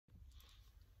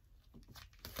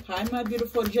Hi my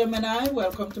beautiful Gemini,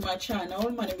 welcome to my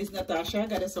channel. My name is Natasha,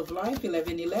 Goddess of Life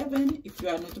 1111. If you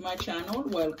are new to my channel,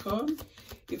 welcome.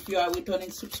 If you are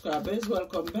returning subscribers,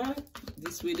 welcome back.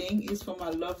 This reading is for my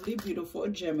lovely beautiful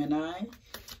Gemini,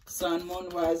 Sun, Moon,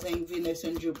 Rising, Venus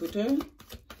and Jupiter.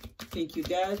 Thank you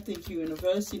God, thank you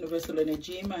universe, universal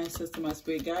energy, my ancestor, my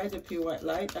spirit guide, the pure white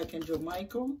light, Archangel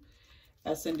Michael,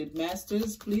 Ascended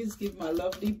Masters. Please give my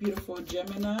lovely beautiful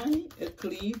Gemini a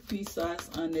clear, precise,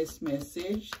 honest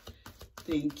message.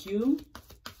 Thank you.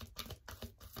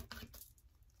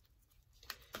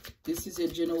 This is a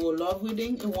general love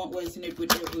reading. It won't resonate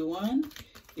with everyone.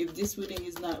 If this reading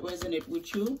is not resonate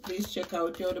with you, please check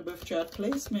out your birth chart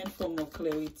placement for more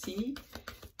clarity.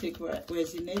 Take what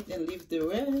resonate and leave the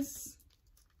rest.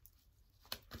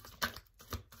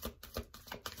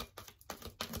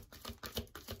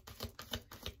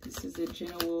 This is a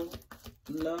general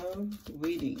love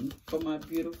reading for my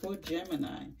beautiful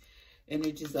Gemini.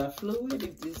 Energies are fluid.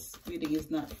 If this reading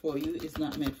is not for you, it's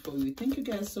not meant for you. Thank you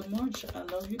guys so much. I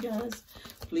love you guys.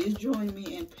 Please join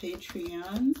me in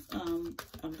Patreon.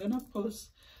 I'm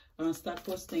gonna start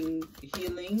posting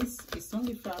healings. It's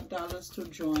only $5 to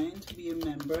join, to be a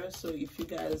member. So if you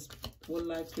guys would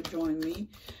like to join me,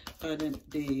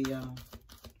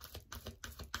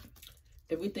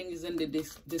 everything is in the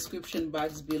description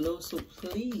box below. So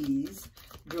please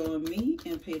join me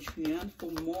in Patreon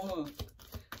for more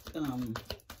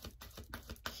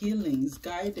healings,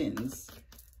 guidance.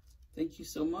 Thank you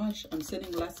so much. I'm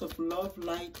sending lots of love,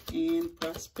 light, and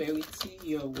prosperity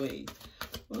your way.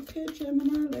 Okay,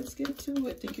 Gemini, let's get to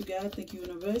it. Thank you, God. Thank you,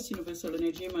 universe, universal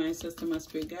energy, my ancestor, my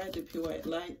spirit guide, the pure white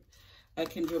light,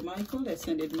 Archangel Michael,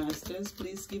 Ascended Masters.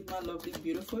 Please give my lovely,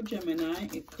 beautiful Gemini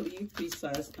a clear,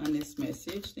 precise, honest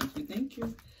message. Thank you, thank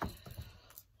you.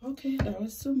 Okay, that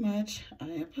was too much.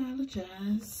 I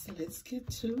apologize. Let's get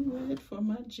to it for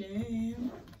my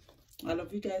Gem. I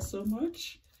love you guys so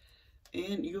much.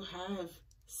 And you have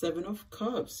Seven of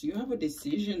Cups. You have a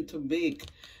decision to make.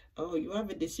 Oh, you have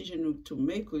a decision to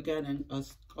make regarding a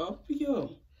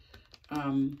Scorpio.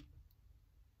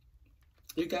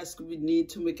 You guys could need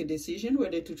to make a decision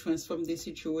whether to transform the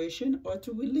situation or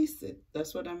to release it.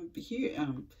 That's what I'm here.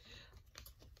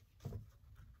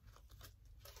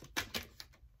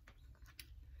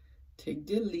 Take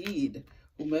the lead.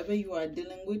 Whomever you are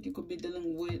dealing with, you could be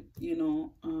dealing with, you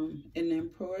know, an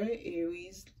Emperor,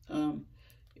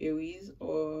 Aries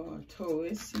or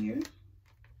Taurus here.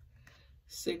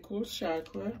 Sacral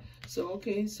chakra. So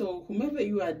okay, so whomever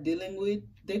you are dealing with,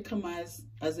 they come as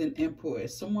an Emperor.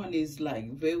 Someone is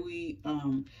like very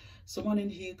someone in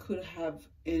here could have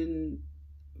been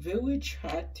very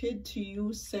attracted to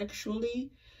you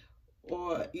sexually,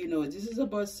 or you know, this is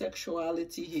about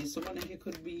sexuality here. Someone in here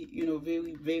could be, you know,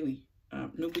 very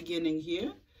new beginning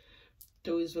here.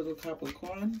 Taurus, Virgo,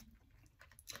 Capricorn.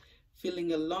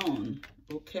 Feeling alone.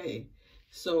 Okay,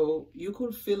 so you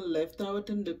could feel left out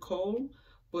in the cold,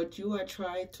 but you are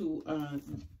trying to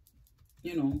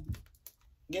you know,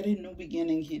 get a new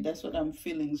beginning here. That's what I'm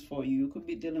feeling for you. You could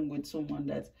be dealing with someone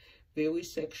that's very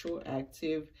sexual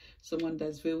active, someone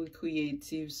that's very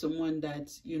creative, someone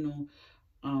that's, you know,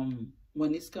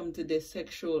 when it's come to the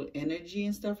sexual energy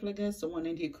and stuff like that, someone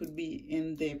in here could be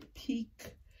in the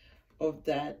peak of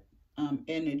that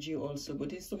energy also.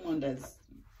 But it's someone that's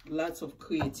lots of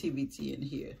creativity in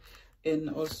here, and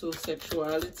also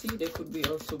sexuality. There could be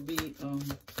also be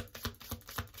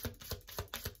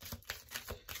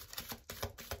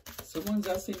someone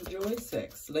just enjoy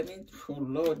sex. Let me, oh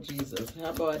Lord Jesus, how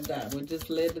about that? We'll just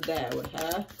let it out,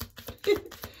 huh?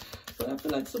 But I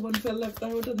feel like someone felt left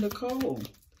out in the cold.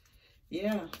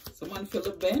 Yeah, someone feel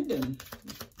abandoned.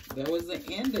 There was an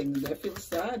ending. They feel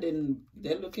sad and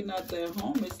they're looking at their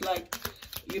home. It's like,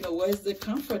 you know, where's the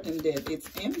comfort in that? It's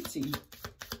empty.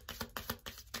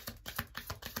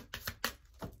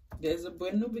 There's a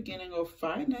brand new beginning of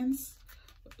finance.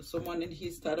 Someone in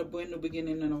here started a brand new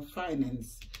beginning of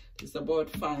finance. It's about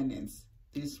finance.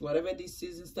 This, whatever this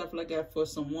is and stuff like that for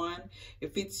someone.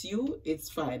 If it's you, it's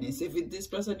finance. If it's this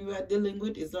person you are dealing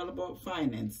with, it's all about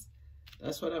finance.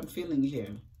 That's what I'm feeling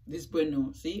here. This brand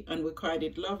new, see,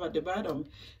 unrequited love at the bottom,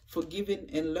 forgiving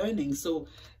and learning. So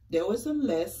there was a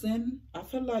lesson. I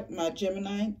feel like my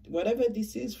Gemini, whatever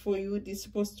this is for you, this is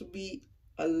supposed to be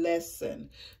a lesson.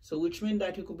 So which means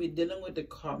that you could be dealing with the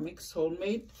karmic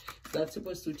soulmate that's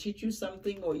supposed to teach you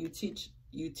something, or you teach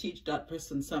that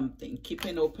person something. Keep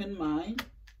an open mind.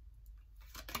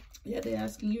 Yeah, they're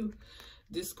asking you.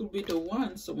 This could be the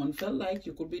one. Someone felt like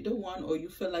you could be the one, or you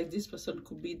feel like this person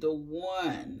could be the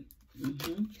one.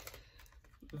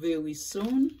 Very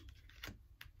soon.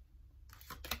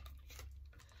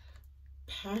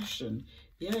 Passion.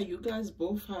 Yeah, you guys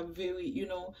both have very, you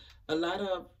know, a lot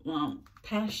of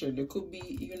passion. It could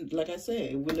be, even like I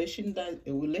said,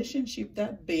 a relationship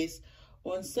that based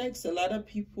on sex. A lot of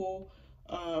people,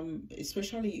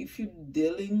 especially if you're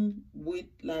dealing with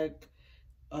like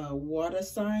water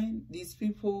sign, these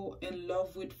people in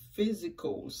love with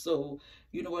physical. So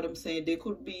you know what I'm saying? There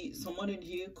could be someone in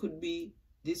here, could be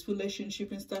this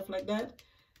relationship and stuff like that.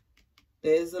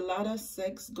 There's a lot of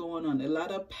sex going on, a lot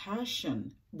of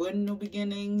passion, brand new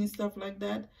beginning and stuff like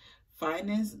that.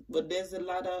 Finance, but there's a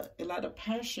lot of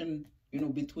passion, you know,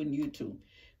 between you two.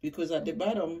 Because at the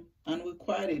bottom,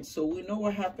 unrequited. So we know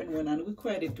what happened when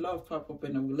unrequited love pop up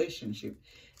in a relationship.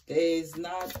 There is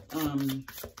not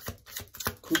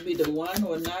could be the one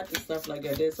or not and stuff like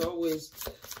that. There's always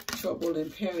trouble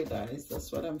in paradise.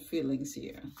 That's what I'm feeling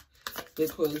here.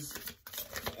 Because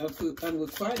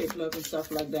unrequited love and stuff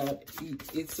like that,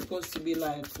 it's supposed to be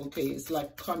like, okay, it's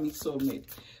like comic soulmate.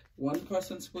 One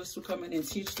person's supposed to come in and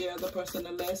teach the other person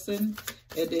a lesson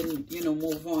and then, you know,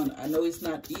 move on. I know it's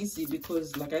not easy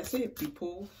because, like I said,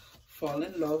 people fall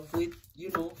in love with, you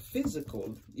know,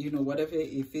 physical, you know, whatever,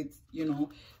 if it's, you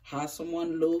know, how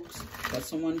someone looks, what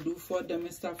someone do for them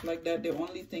and stuff like that. The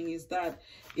only thing is that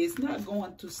it's not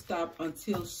going to stop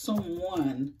until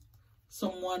someone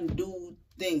do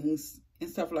things and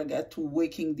stuff like that to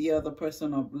waking the other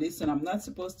person up. Listen, I'm not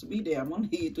supposed to be there. I'm only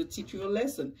here to teach you a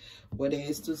lesson. Whether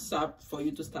it's to stop, for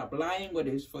you to stop lying, whether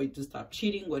it's for you to stop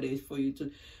cheating, whether it's for you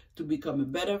to become a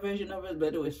better version of it,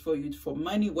 whether it's for you for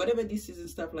money, whatever this is and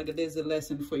stuff like that, there's a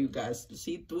lesson for you guys.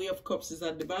 See, Three of Cups is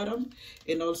at the bottom,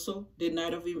 and also the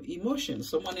Knight of Emotions.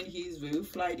 Someone in here is very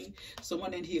flighty.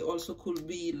 Someone in here also could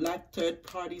be like third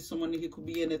party. Someone in here could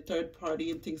be in a third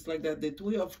party and things like that. The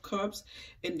Three of Cups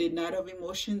and the Knight of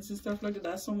Emotions and stuff like that.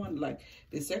 That's someone like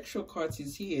the sexual cards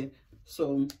is here.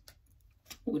 So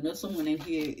we know someone in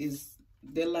here is,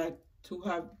 they like to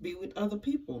be with other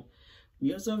people.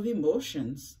 Muse of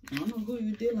Emotions. I don't know who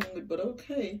you're dealing with, but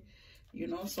okay. You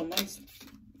know, someone's,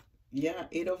 yeah,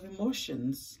 Eight of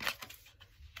Emotions.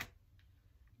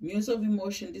 Muse of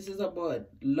Emotion, this is about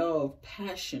love,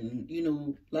 passion, you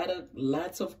know,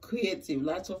 lots of creative,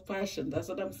 lots of passion. That's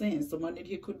what I'm saying. Someone in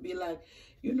here could be like,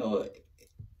 you know,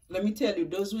 let me tell you,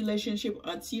 those relationships,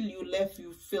 until you left,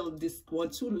 you feel this.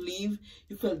 Once you leave,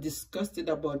 you feel disgusted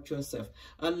about yourself.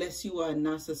 Unless you are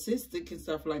narcissistic and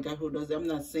stuff like that, who does. I'm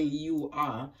not saying you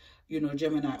are, you know,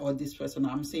 Gemini or this person.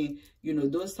 I'm saying, you know,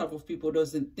 those type of people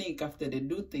doesn't think after they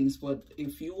do things. But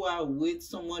if you are with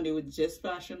someone with just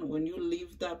passion, when you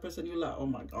leave that person, you're like, oh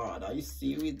my God, are you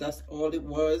serious? That's all it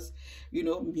was. You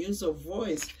know, Muse of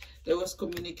Voice. There was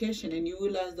communication, and you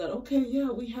realize that, okay, yeah,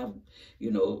 we have,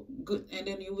 you know, good. And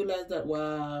then you realize that,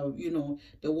 wow, you know,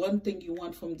 the one thing you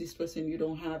want from this person, you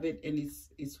don't have it, and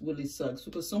it's really sucks.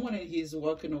 Because someone in here is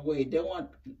walking away. They want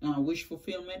wish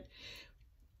fulfillment.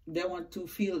 They want to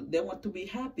feel, they want to be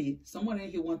happy. Someone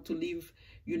in here want to leave,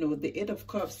 you know, the Eight of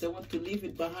Cups. They want to leave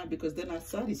it behind because they're not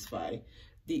satisfied.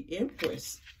 The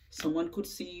Empress. Someone could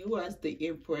see you as the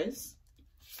Empress.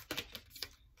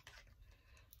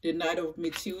 The Knight of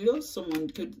Materials, someone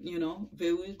could, you know,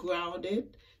 very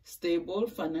grounded, stable,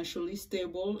 financially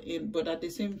stable, but at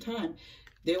the same time,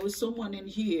 there was someone in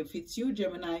here. If it's you,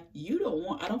 Gemini, you don't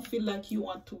want, I don't feel like you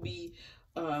want to be,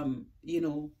 you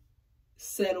know,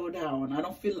 settle down.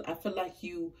 I feel like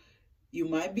you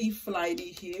might be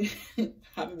flighty here.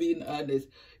 I'm being honest.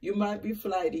 You might be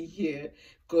flighty here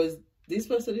because this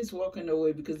person is walking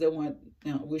away because they want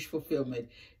wish fulfillment.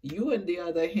 You, on the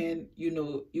other hand, you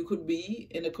know, you could be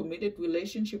in a committed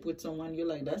relationship with someone. You're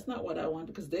like, that's not what I want,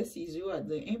 because they sees you as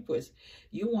the Empress.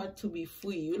 You want to be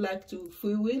free. You like to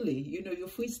free willy. You know, you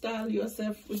freestyle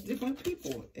yourself with different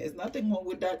people. There's nothing wrong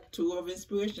with that. Two of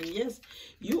Inspiration. Yes,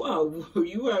 you are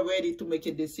ready to make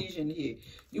a decision here.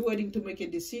 You're ready to make a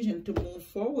decision to move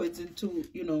forwards into,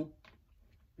 you know,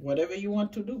 whatever you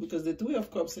want to do, because the Three of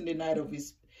Cups and the Knight of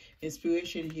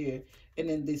Inspiration here, and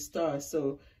then the Star.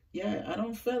 So yeah, I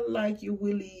don't feel like you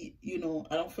really, you know,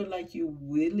 I don't feel like you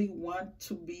really want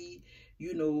to be,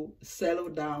 you know, settle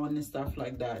down and stuff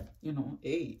like that. You know,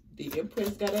 hey, the Empress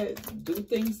gotta do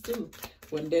things too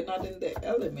when they're not in the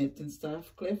element and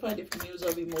stuff. Clarify the Muse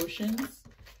of Emotions.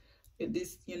 If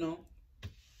this, you know,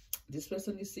 this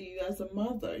person you see you as a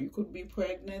mother. You could be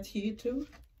pregnant here too.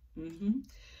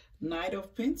 Knight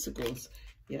of Pentacles.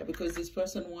 Yeah, because this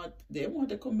person they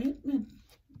want a commitment.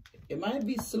 It might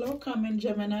be slow coming,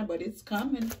 Gemini, but it's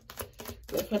coming.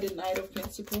 Look for the Knight of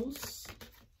Pentacles.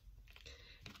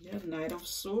 Yeah, Knight of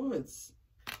Swords.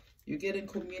 You're getting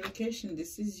communication.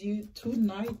 This is you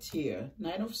tonight here.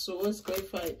 Knight of Swords,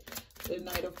 clarify the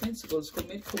Knight of Pentacles.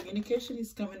 Communication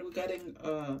is coming. We're getting,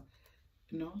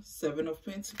 you know, Seven of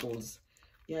Pentacles.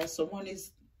 Yeah, someone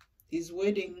is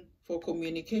waiting for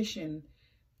communication,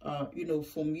 you know,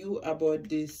 from you about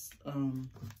this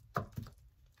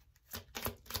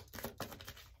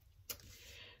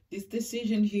this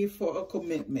decision here for a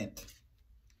commitment.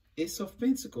 Ace of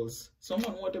Pentacles.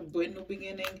 Someone want a brand new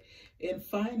beginning in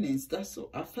finance. That's so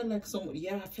I feel like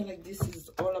I feel like this is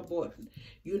all about,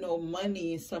 you know,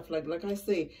 money and stuff. Like I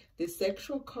say, the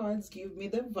sexual cards give me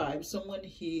the vibe. Someone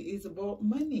here is about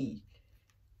money.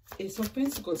 Ace of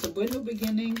Pentacles. A brand new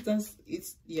beginning.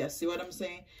 Yeah, see what I'm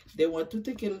saying? They want to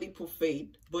take a leap of faith,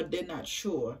 but they're not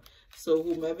sure. So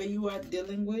whomever you are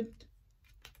dealing with,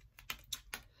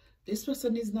 this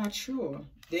person is not sure.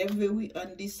 They're very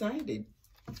undecided.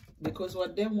 Because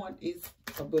what they want is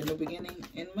a brand new beginning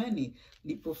and money.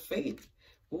 Leap of faith.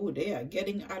 Oh, they are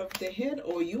getting out of their head,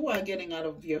 or you are getting out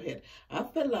of your head. I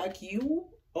feel like you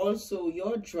also,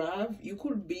 your drive, you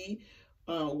could be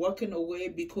walking away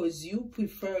because you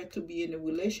prefer to be in a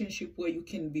relationship where you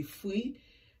can be free.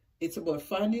 It's about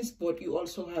finance, but you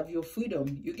also have your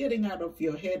freedom. You're getting out of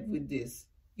your head with this.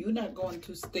 You're not going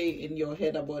to stay in your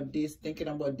head about this, thinking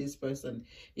about this person.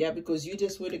 Yeah, because you're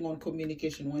just waiting on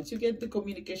communication. Once you get the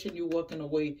communication, you're walking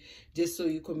away just so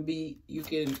you can you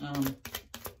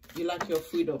like your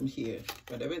freedom here.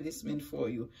 Whatever this meant for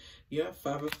you. You have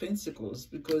Five of Pentacles,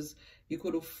 because you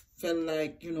could have felt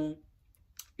like, you know,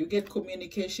 you get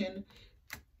communication.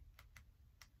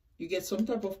 You get some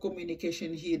type of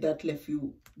communication here that left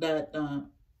you, that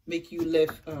make you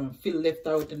feel left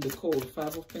out in the cold.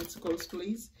 Five of Pentacles,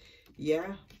 please.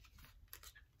 Yeah.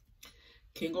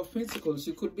 King of Pentacles.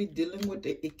 You could be dealing with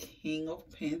a King of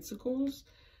Pentacles.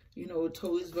 You know,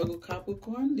 Taurus, Virgo,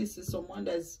 Capricorn. This is someone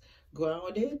that's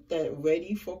grounded, that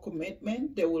ready for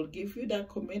commitment. They will give you that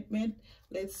commitment.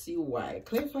 Let's see why.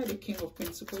 Clarify the King of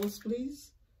Pentacles,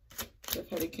 please.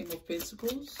 Clarify the King of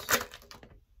Pentacles.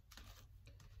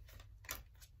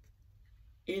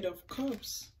 Eight of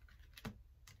Cups.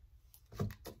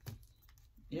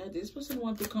 Yeah, this person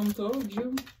wants to come towards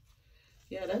you.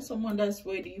 Yeah, that's someone that's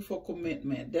ready for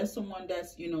commitment. That's someone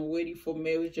that's, you know, ready for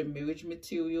marriage and marriage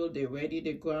material. They're ready,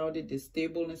 they're grounded, they're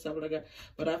stable and stuff like that.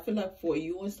 But I feel like for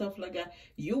you and stuff like that,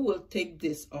 you will take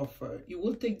this offer. You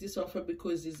will take this offer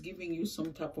because it's giving you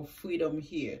some type of freedom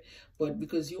here. But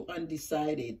because you're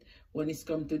undecided when it's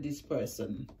come to this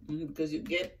person. Because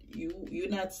you're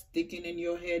not sticking in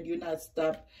your head. You're not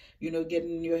you know,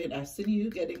 getting in your head. I see you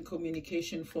getting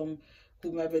communication from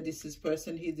whomever this is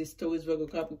person here, this Taurus, Virgo,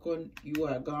 Capricorn, you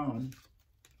are gone.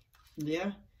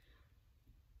 Yeah.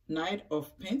 Knight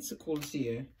of Pentacles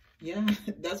here. Yeah,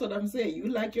 that's what I'm saying. You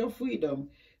like your freedom.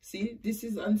 See, this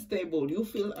is unstable. You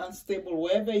feel unstable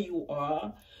wherever you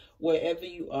are. Wherever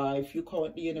you are, if you're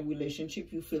currently in a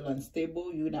relationship, you feel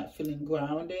unstable. You're not feeling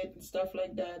grounded and stuff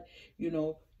like that. You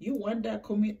know, you want that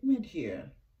commitment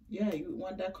here. Yeah, you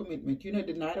want that commitment. You know,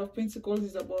 the Knight of Pentacles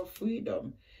is about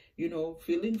freedom. You know,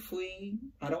 feeling free.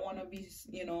 I don't want to be,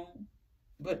 you know,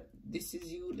 but this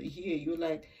is you here. You're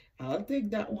like, I'll take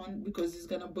that one because it's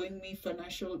going to bring me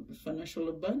financial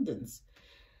abundance.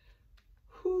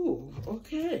 Whew,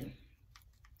 okay.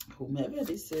 Whomever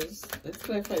this is, let's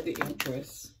clarify the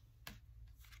Empress.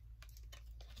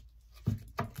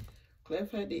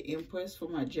 Clarify the Empress for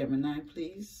my Gemini,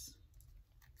 please.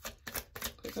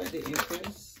 Clarify the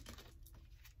Empress.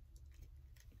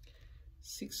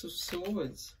 Six of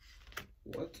Swords.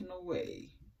 Walking away.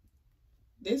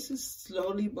 This is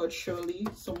slowly but surely.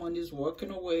 Someone is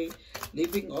walking away,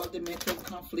 leaving all the mental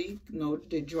conflict, you know,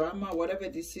 the drama, whatever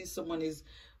this is. Someone is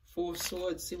Four of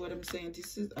Swords. See what I'm saying?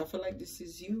 I feel like this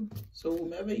is you. So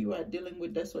whomever you are dealing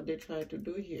with, that's what they try to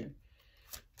do here.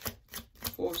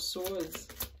 Four of Swords.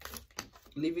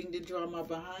 Leaving the drama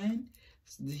behind.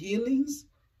 The healings.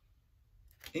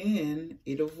 And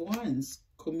Eight of Wands.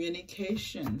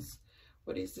 Communications.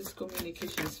 What is this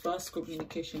communications? Fast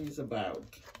communication is about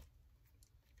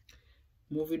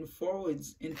moving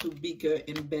forwards into bigger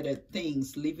and better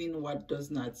things, leaving what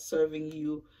does not serving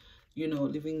you, you know,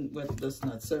 leaving what does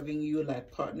not serving you,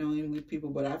 like partnering with people.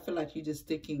 But I feel like you're just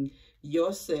taking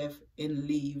yourself and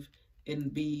leave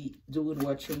and be doing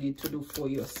what you need to do for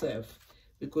yourself,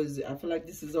 because I feel like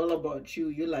this is all about you.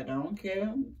 You're like, I don't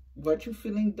care what you're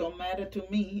feeling, don't matter to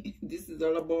me. This is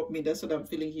all about me. That's what I'm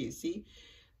feeling here. See?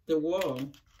 The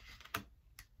World.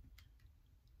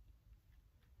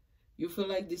 You feel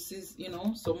like this is, you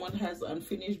know, someone has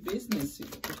unfinished business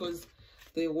because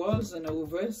the World's in a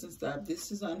reverse and stuff.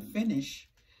 This is unfinished.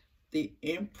 The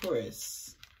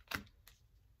Empress.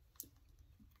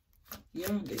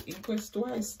 Yeah, the Empress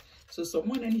twice. So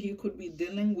someone in here could be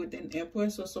dealing with an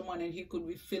Empress, or someone in here could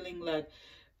be feeling like,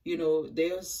 you know,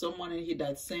 there's someone in here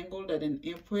that's single, that an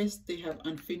Empress they have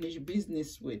unfinished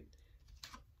business with.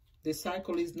 The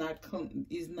cycle is not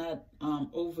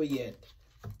over yet.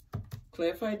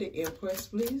 Clarify the Empress,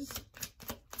 please.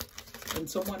 And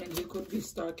someone in here could be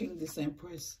stalking this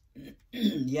Empress.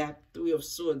 Yeah, Three of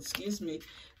Swords, excuse me.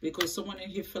 Because someone in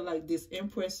here feel like this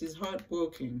Empress is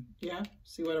heartbroken. Yeah,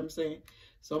 see what I'm saying?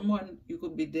 Someone you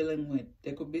could be dealing with.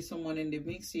 There could be someone in the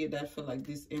mix here that feel like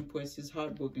this Empress is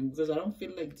heartbroken. Because I don't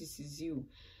feel like this is you.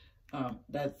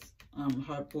 That's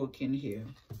heartbroken here.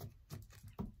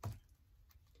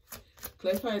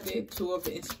 Clarify the Two of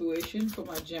Inspiration for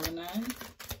my Gemini.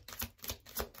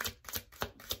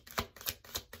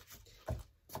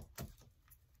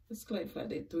 Let's clarify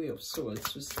the Three of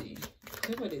Swords to see.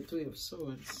 Clarify the Three of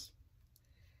Swords.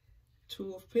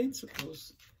 Two of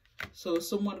Pentacles. So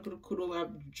someone could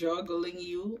have juggling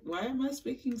you. Why am I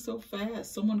speaking so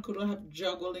fast? Someone could have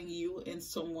juggling you and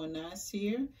someone else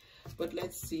here. But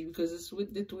let's see, because it's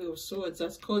with the Three of Swords.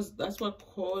 That's what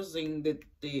causing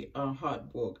the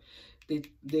heartbreak.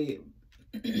 The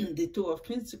Two of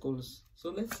Pentacles.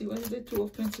 So let's see, what is the Two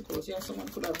of Pentacles? Yeah, someone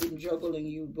could have been juggling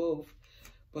you both.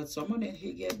 But someone in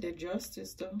here get the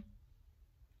justice though.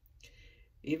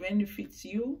 Even if it's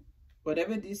you,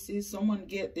 whatever this is, someone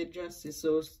get the justice.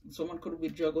 So someone could be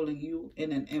juggling you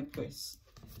and an Empress.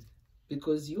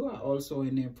 Because you are also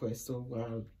an Empress. So,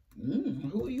 well,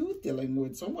 who are you dealing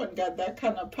with? Someone got that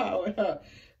kind of power.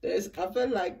 I feel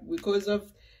like because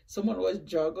of someone was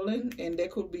juggling and they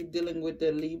could be dealing with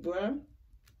the Libra.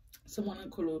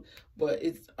 Someone could, but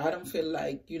I don't feel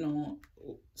like, you know,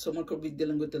 someone could be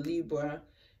dealing with the Libra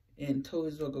and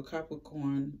Taurus, Virgo,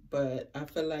 Capricorn. But I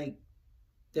feel like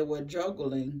they were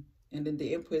juggling and then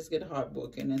the Empress get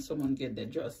heartbroken and someone get their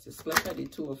justice. Like I the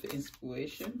Two of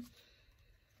Inspiration.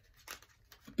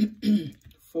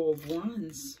 Four of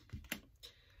Wands.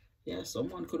 Yeah,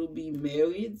 someone could be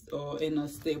married or in a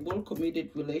stable,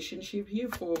 committed relationship here.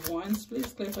 Four of Wands,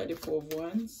 please clarify the Four of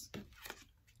Wands.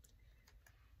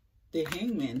 The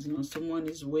Hangman, you know, someone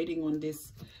is waiting on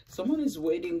this. Someone is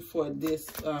waiting for this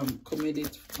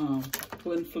committed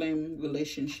twin flame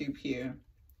relationship here.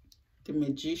 The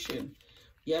Magician.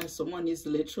 Yeah, someone is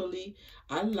literally,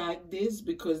 I like this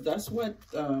because that's what,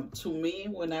 to me,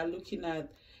 when I'm looking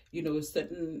at, you know,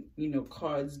 certain, you know,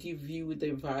 cards give you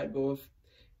the vibe of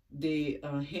the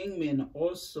Hangman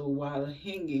also, while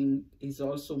hanging, is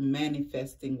also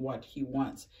manifesting what he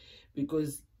wants.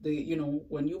 Because you know,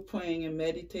 when you're praying and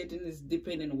meditating, it's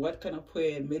depending on what kind of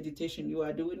prayer and meditation you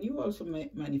are doing, you also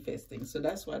manifesting. So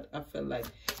that's what I feel like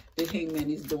the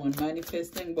Hangman is doing,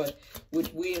 manifesting, but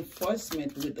with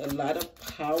reinforcement, with a lot of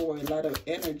power, a lot of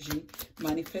energy,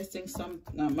 manifesting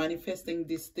manifesting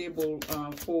this stable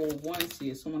Four of Wands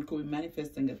here. Someone could be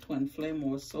manifesting a twin flame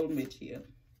or a soulmate here.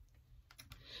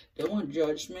 They want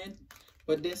judgment,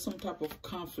 but there's some type of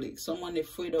conflict. Someone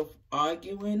afraid of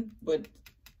arguing, but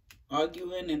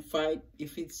arguing and fight,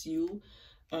 if it's you,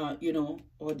 you know,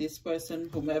 or this person,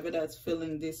 whomever that's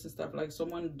feeling this and stuff, like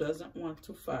someone doesn't want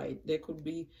to fight. There could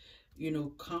be, you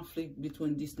know, conflict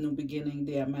between this new beginning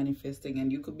they are manifesting,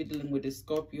 and you could be dealing with a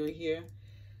Scorpio here.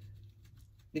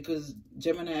 Because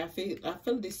Gemini, I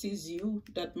feel this is you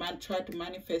that might try to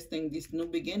manifesting this new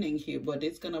beginning here, but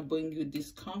it's gonna bring you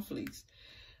these conflicts.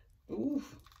 Ooh.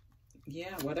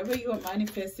 Yeah, whatever you are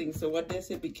manifesting. So what they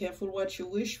say, be careful what you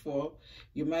wish for.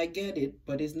 You might get it,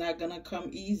 but it's not going to come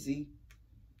easy.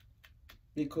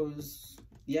 Because,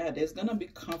 yeah, there's going to be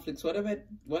conflicts.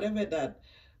 Whatever that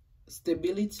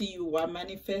stability you are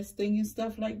manifesting and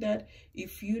stuff like that,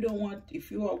 if you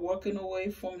are walking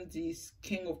away from this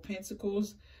King of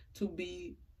Pentacles to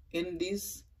be in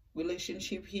this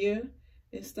relationship here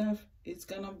and stuff, it's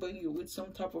gonna bring you with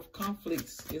some type of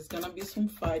conflicts. It's gonna be some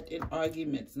fight and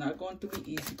arguments. It's not going to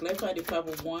be easy. Clarify the Five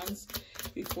of Wands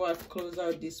before I close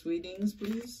out these readings,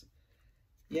 please.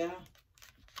 Yeah,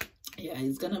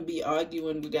 it's gonna be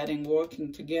arguing regarding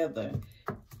working together.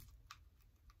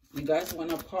 You guys want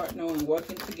to partner and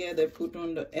working together, put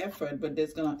on the effort, but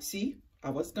there's gonna, see, I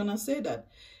was gonna say that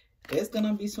there's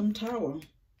gonna be some tower.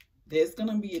 There's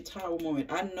gonna be a tower moment.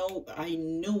 I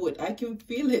knew it. I can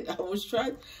feel it.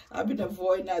 I've been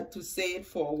avoiding that to say it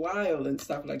for a while and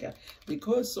stuff like that.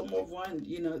 Because some of one,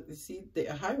 you know, you see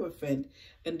the Hierophant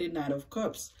and the Knight of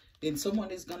Cups. Then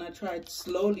someone is gonna try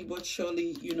slowly but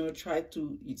surely, you know, try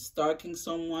to stalking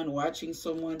someone, watching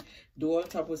someone, do all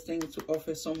type of things to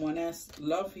offer someone else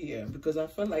love here. Because I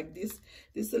felt like this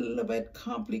is a little bit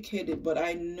complicated, but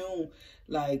I knew,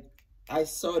 like, I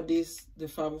saw this, the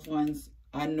Five of Wands.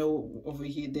 I know over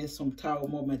here there's some tower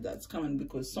moment that's coming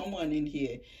because someone in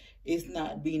here is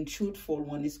not being truthful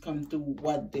when it's come to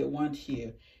what they want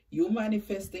here. you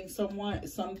manifesting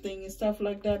something and stuff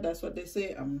like that. That's what they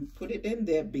say. Put it in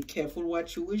there. Be careful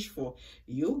what you wish for.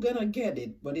 You're gonna get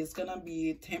it, but it's gonna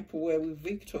be a temporary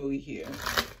victory here.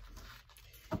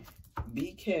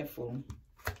 Be careful.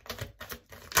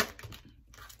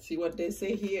 See what they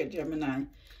say here, Gemini.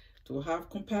 To have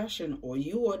compassion, or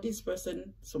you or this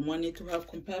person, someone need to have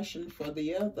compassion for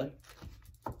the other.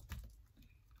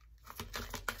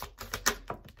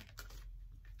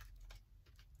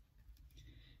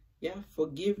 Yeah,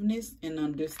 forgiveness and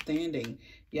understanding.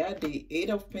 Yeah, the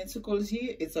Eight of Pentacles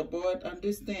here, it's about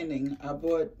understanding,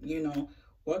 about, you know,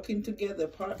 working together,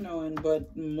 partnering,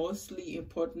 but mostly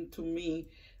important to me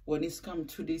when it's come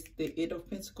to this, the Eight of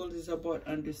Pentacles is about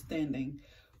understanding.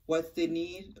 What's the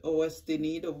need, or what's the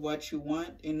need of what you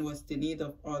want, and what's the need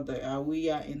of other? Are we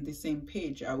in the same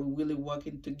page? Are we really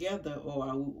working together, or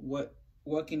are we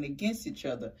working against each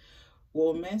other?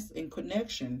 Romance and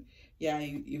connection. Yeah,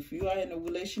 if you are in a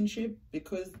relationship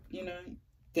because, you know,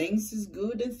 things is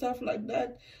good and stuff like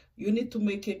that, you need to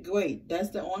make it great. That's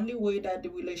the only way that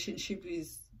the relationship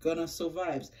is gonna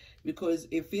survive. Because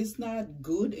if it's not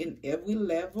good in every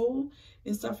level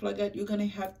and stuff like that, you're gonna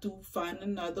have to find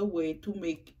another way to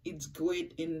make it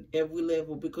great in every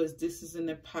level, because this is an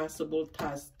impossible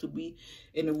task to be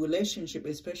in a relationship,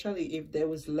 especially if there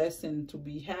was lesson to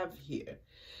be have here.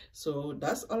 So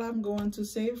that's all I'm going to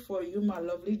say for you, my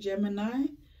lovely Gemini.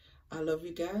 I love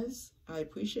you guys. I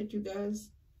appreciate you guys.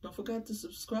 Don't forget to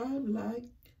subscribe, like,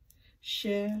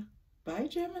 share. Bye,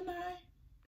 Gemini.